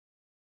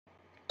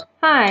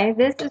Hi,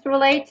 this is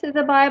Relate to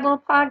the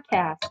Bible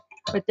podcast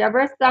with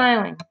Deborah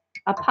Styling,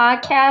 a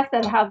podcast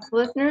that helps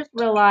listeners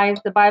realize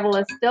the Bible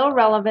is still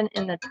relevant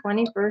in the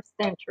 21st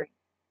century.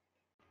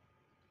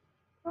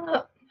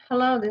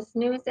 Hello, this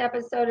newest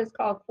episode is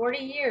called 40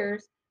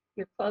 Years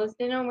Your Clothes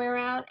Didn't Wear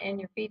Out and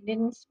Your Feet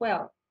Didn't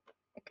Swell.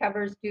 It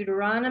covers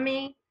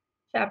Deuteronomy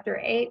chapter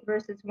 8,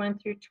 verses 1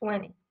 through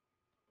 20.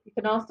 You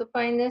can also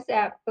find this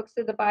at Books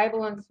of the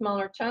Bible in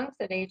Smaller Chunks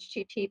at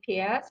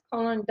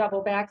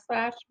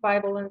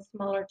https://Bible in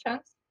Smaller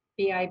Chunks,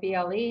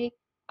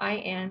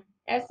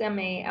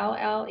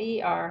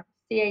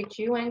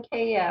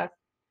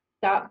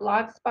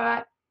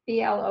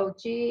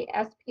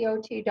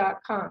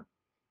 BibleInsmallerchunks.blogspot.com.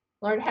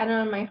 Lord had it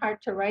on my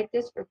heart to write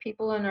this for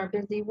people in our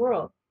busy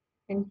world.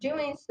 In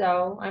doing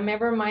so, I'm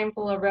ever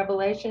mindful of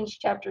Revelations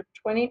chapter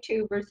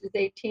 22, verses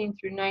 18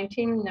 through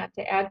 19, not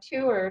to add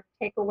to or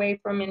take away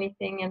from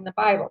anything in the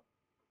Bible.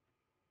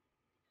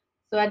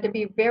 So I had to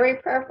be very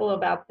prayerful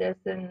about this.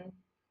 And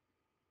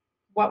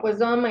what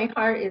was on my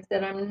heart is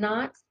that I'm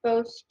not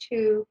supposed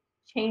to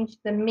change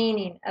the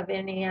meaning of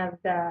any of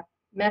the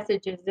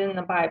messages in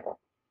the Bible.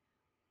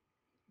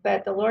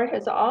 But the Lord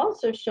has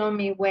also shown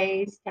me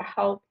ways to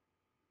help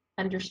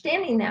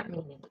understanding that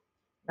meaning.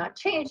 Not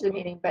change the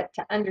meaning, but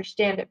to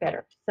understand it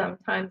better.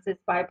 Sometimes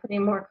it's by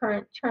putting more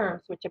current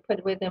terms, which I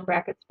put within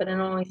brackets, but I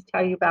don't always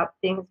tell you about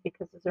things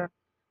because those are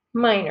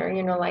minor,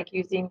 like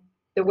using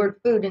the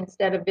word food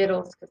instead of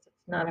victuals, because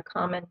it's not a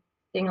common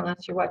thing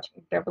unless you're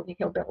watching Beverly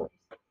Hillbillies.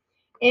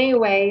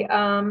 Anyway,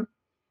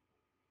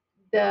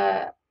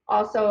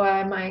 also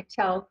I might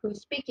tell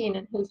who's speaking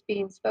and who's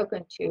being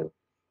spoken to,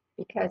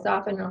 because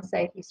often they'll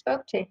say he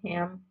spoke to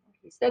him,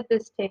 he said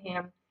this to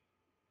him,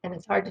 and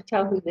it's hard to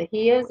tell who the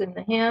he is and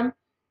the him.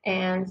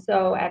 And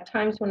so at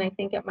times when I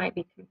think it might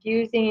be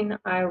confusing,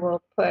 I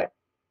will put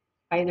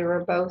either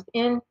or both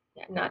in.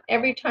 Not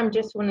every time,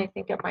 just when I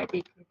think it might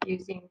be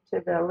confusing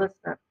to the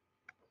listener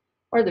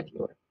or the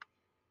viewer.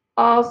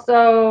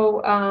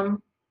 Also,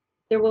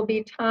 there will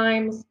be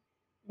times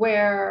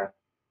where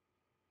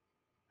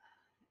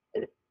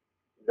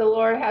the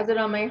Lord has it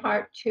on my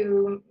heart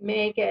to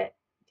make it,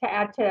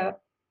 to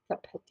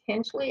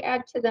potentially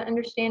add to the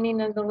understanding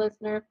of the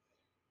listener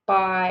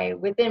by,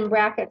 within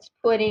brackets,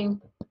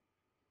 putting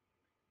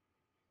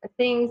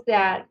things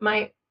that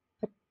might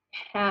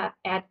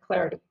add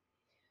clarity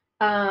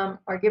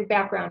or give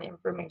background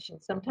information.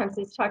 Sometimes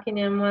it's talking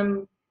in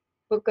one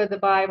book of the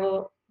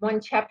Bible, one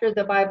chapter of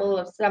the Bible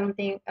of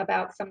something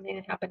about something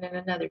that happened in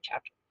another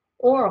chapter,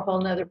 or a whole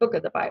nother book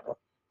of the Bible.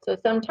 So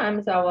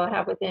sometimes I will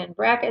have within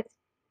brackets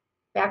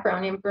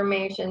background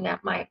information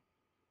that might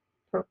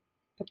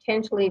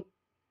potentially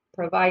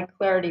provide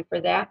clarity for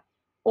that,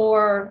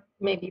 or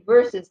maybe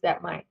verses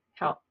that might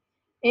help.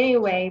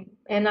 Anyway,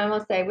 and I will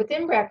say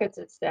within brackets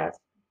it says,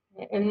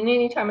 and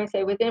anytime I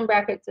say within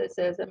brackets it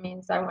says, it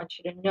means I want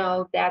you to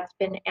know that's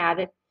been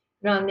added.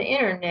 And on the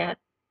internet,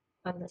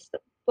 on this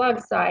blog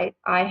site,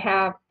 I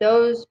have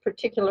those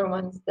particular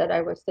ones that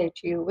I will say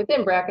to you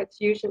within brackets.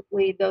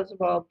 Usually those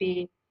will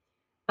be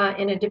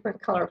in a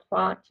different color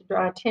font to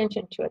draw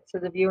attention to it so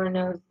the viewer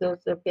knows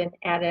those have been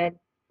added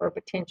for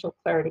potential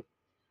clarity.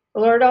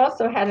 The Lord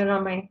also had it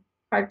on my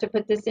heart to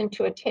put this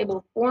into a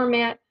table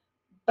format,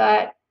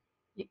 but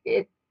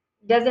it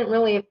doesn't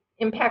really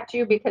impact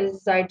you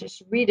because I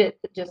just read it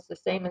just the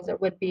same as it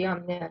would be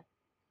on the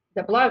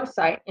blog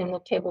site in the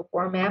table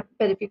format.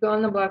 But if you go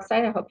on the blog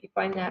site, I hope you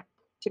find that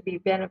to be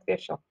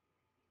beneficial.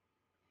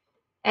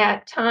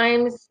 At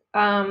times,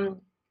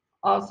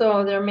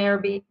 also there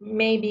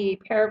may be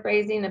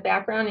paraphrasing the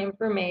background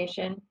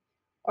information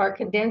or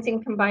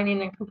condensing,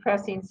 combining, and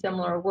compressing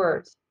similar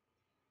words.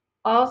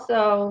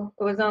 Also,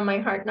 it was on my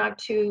heart not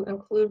to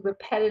include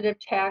repetitive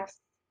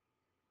text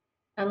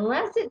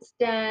unless it's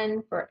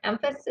done for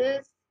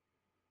emphasis,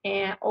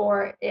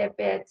 or if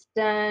it's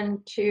done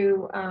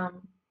to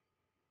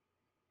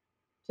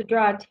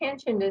draw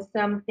attention to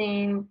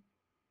something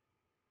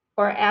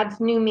or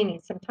adds new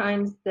meaning.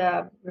 Sometimes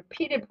the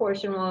repeated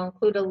portion will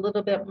include a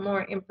little bit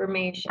more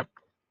information,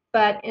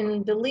 but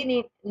in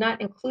deleting, not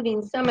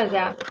including some of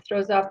that,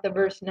 throws off the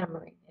verse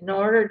numbering. In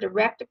order to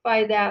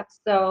rectify that,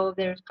 so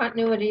there's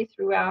continuity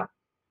throughout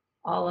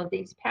all of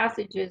these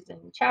passages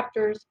and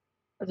chapters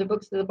of the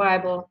books of the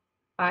Bible,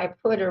 I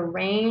put a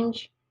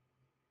range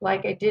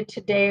like I did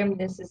today.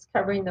 This is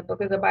covering the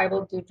book of the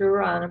Bible,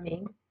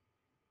 Deuteronomy.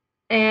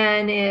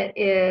 And it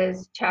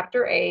is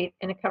chapter 8,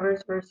 and it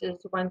covers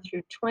verses 1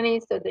 through 20,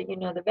 so that you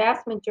know the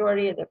vast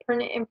majority of the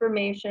pertinent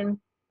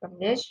information from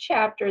this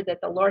chapter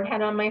that the Lord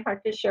had on my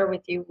heart to share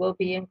with you will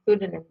be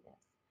included in this.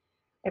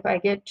 If I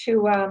get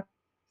to a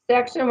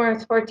section where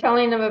it's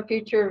foretelling of a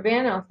future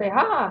event, I'll say,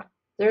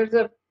 there's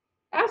a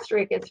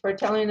asterisk, it's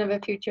foretelling of a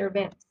future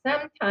event.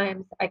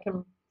 Sometimes I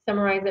can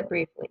summarize it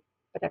briefly,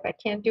 but if I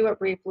can't do it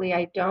briefly,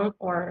 I don't,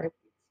 or if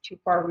it's too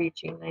far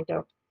reaching, I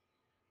don't.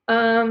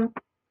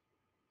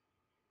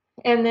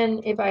 And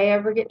then if I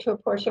ever get to a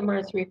portion where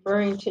it's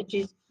referring to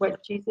Jesus,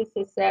 what Jesus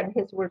has said,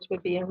 his words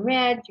would be in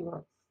red. You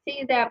won't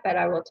see that, but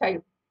I will tell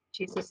you,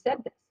 Jesus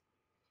said this.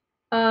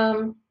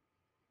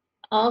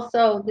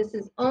 Also, this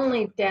is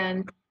only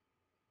done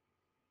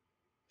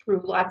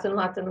through lots and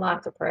lots and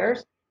lots of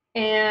prayers.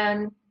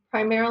 And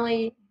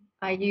primarily,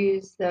 I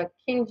use the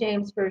King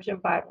James Version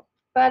Bible.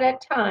 But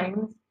at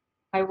times,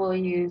 I will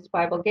use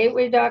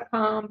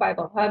BibleGateway.com,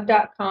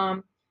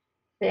 BibleHub.com,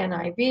 the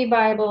NIV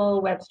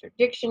Bible, Webster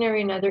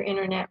Dictionary, and other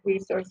internet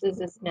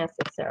resources as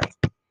necessary.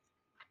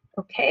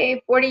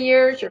 Okay, 40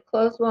 years, your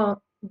clothes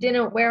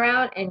didn't wear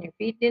out and your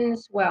feet didn't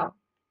swell.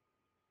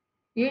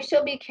 You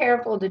shall be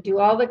careful to do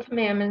all the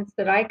commandments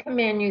that I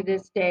command you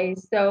this day.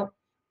 So,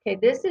 okay,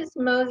 this is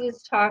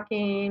Moses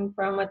talking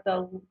from what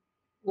the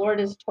Lord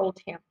has told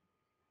him.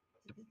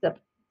 The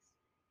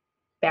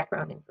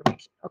background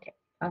information. Okay,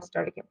 I'll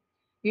start again.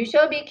 You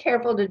shall be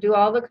careful to do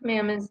all the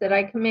commandments that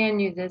I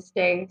command you this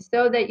day,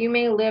 so that you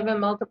may live and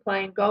multiply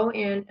and go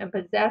in and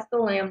possess the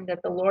land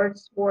that the Lord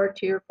swore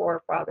to your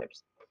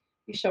forefathers.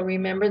 You shall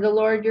remember the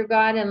Lord your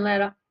God and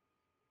let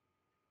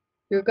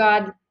your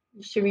God,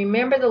 you should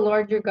remember the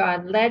Lord your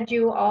God led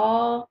you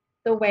all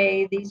the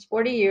way these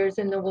 40 years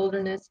in the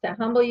wilderness to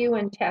humble you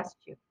and test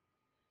you,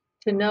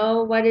 to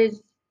know what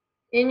is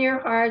in your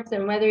hearts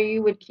and whether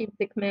you would keep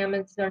the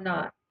commandments or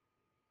not.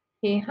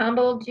 He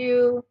humbled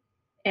you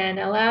and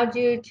allowed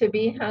you to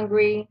be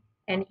hungry,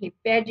 and he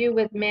fed you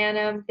with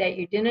manna that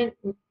you didn't,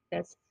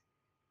 that's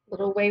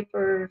little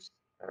wafers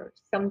or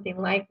something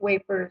like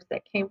wafers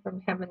that came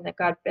from heaven that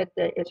God fed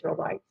the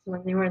Israelites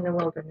when they were in the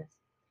wilderness.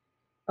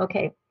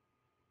 Okay,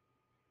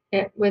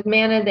 with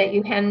manna that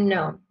you hadn't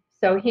known.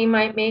 So he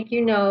might make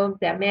you know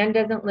that man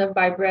doesn't live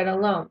by bread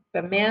alone,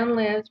 but man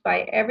lives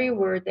by every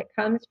word that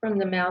comes from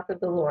the mouth of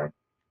the Lord.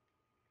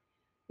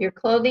 Your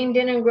clothing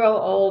didn't grow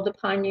old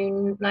upon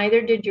you,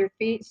 neither did your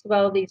feet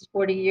swell these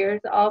 40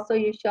 years. Also,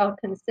 you shall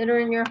consider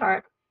in your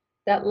heart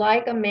that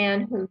like a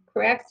man who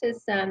corrects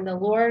his son, the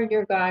Lord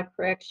your God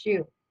corrects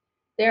you.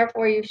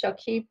 Therefore, you shall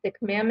keep the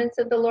commandments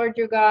of the Lord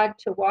your God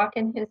to walk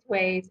in his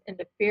ways and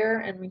to fear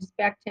and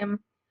respect him.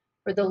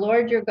 For the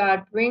Lord your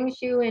God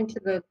brings you into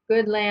the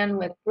good land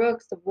with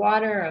brooks of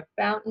water, of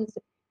fountains,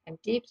 and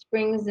deep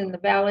springs in the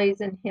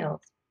valleys and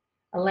hills,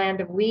 a land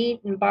of wheat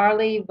and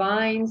barley,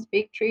 vines,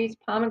 fig trees,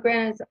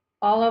 pomegranates,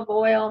 olive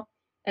oil,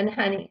 and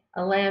honey,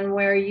 a land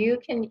where you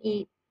can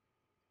eat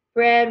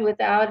bread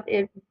without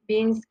it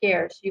being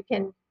scarce.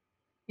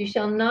 You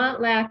shall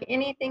not lack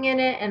anything in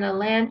it, and a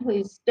land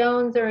whose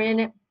stones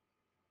are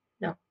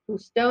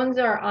whose stones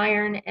are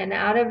iron, and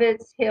out of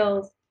its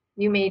hills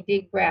you may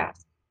dig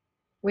grass.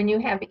 When you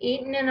have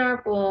eaten and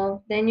are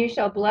full, then you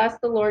shall bless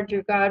the Lord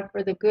your God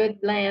for the good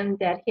land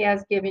that he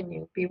has given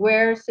you.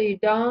 Beware so you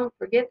don't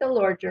forget the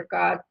Lord your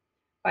God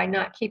by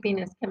not keeping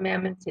his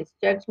commandments, his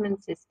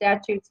judgments, his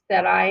statutes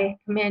that I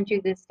command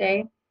you this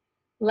day.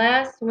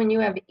 Lest when you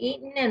have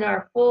eaten and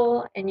are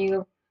full, and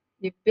you've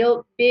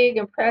built big,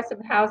 impressive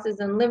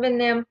houses and live in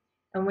them,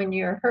 and when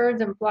your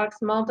herds and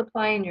flocks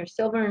multiply, and your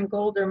silver and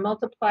gold are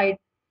multiplied,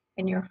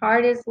 and your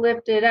heart is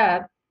lifted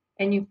up,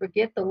 and you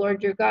forget the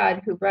Lord your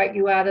God who brought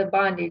you out of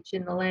bondage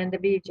in the land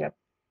of Egypt,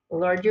 the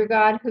Lord your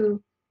God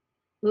who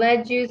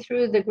led you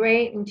through the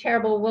great and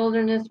terrible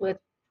wilderness with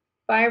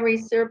fiery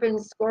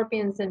serpents,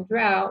 scorpions, and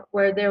drought,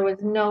 where there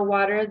was no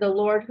water, the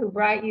Lord who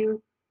brought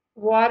you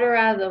water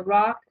out of the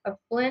rock of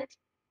flint,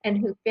 and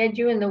who fed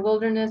you in the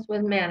wilderness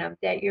with manna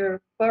that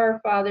your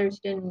forefathers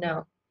didn't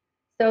know,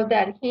 so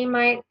that he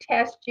might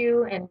test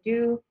you and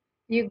do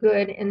you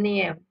good in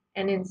the end.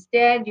 And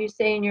instead you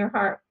say in your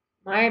heart,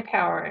 my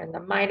power and the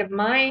might of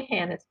my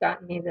hand has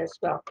gotten me this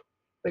wealth.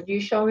 But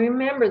you shall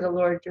remember the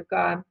Lord your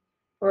God,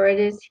 for it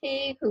is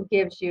he who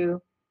gives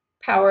you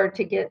power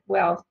to get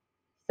wealth,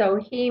 so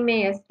he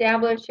may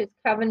establish his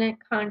covenant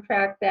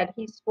contract that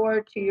he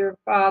swore to your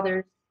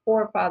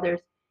forefathers,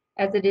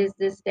 as it is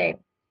this day.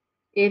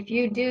 If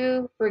you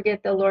do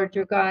forget the Lord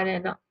your God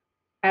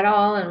at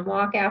all and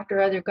walk after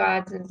other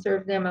gods and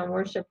serve them and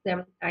worship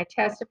them, I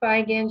testify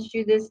against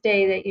you this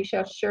day that you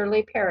shall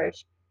surely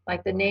perish,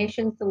 like the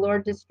nations the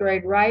Lord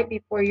destroyed right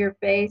before your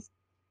face.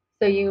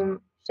 So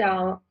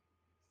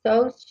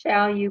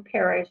shall you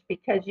perish,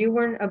 because you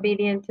weren't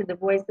obedient to the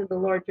voice of the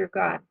Lord your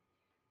God.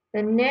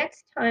 The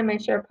next time I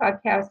share a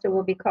podcast, it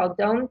will be called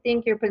Don't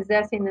Think You're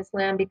Possessing This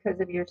Land Because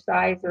of Your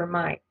Size or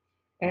Might.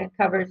 And it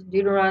covers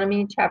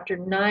Deuteronomy chapter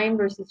 9,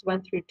 verses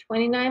 1 through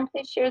 29.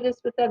 Please share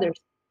this with others.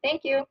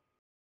 Thank you.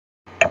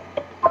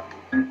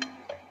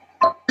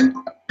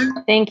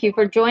 Thank you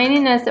for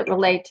joining us at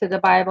Relate to the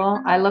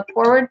Bible. I look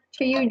forward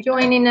to you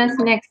joining us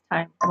next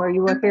time, where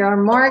you will hear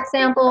more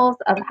examples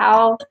of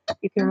how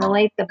you can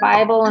relate the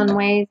Bible in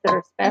ways that are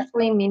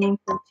especially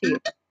meaningful to you.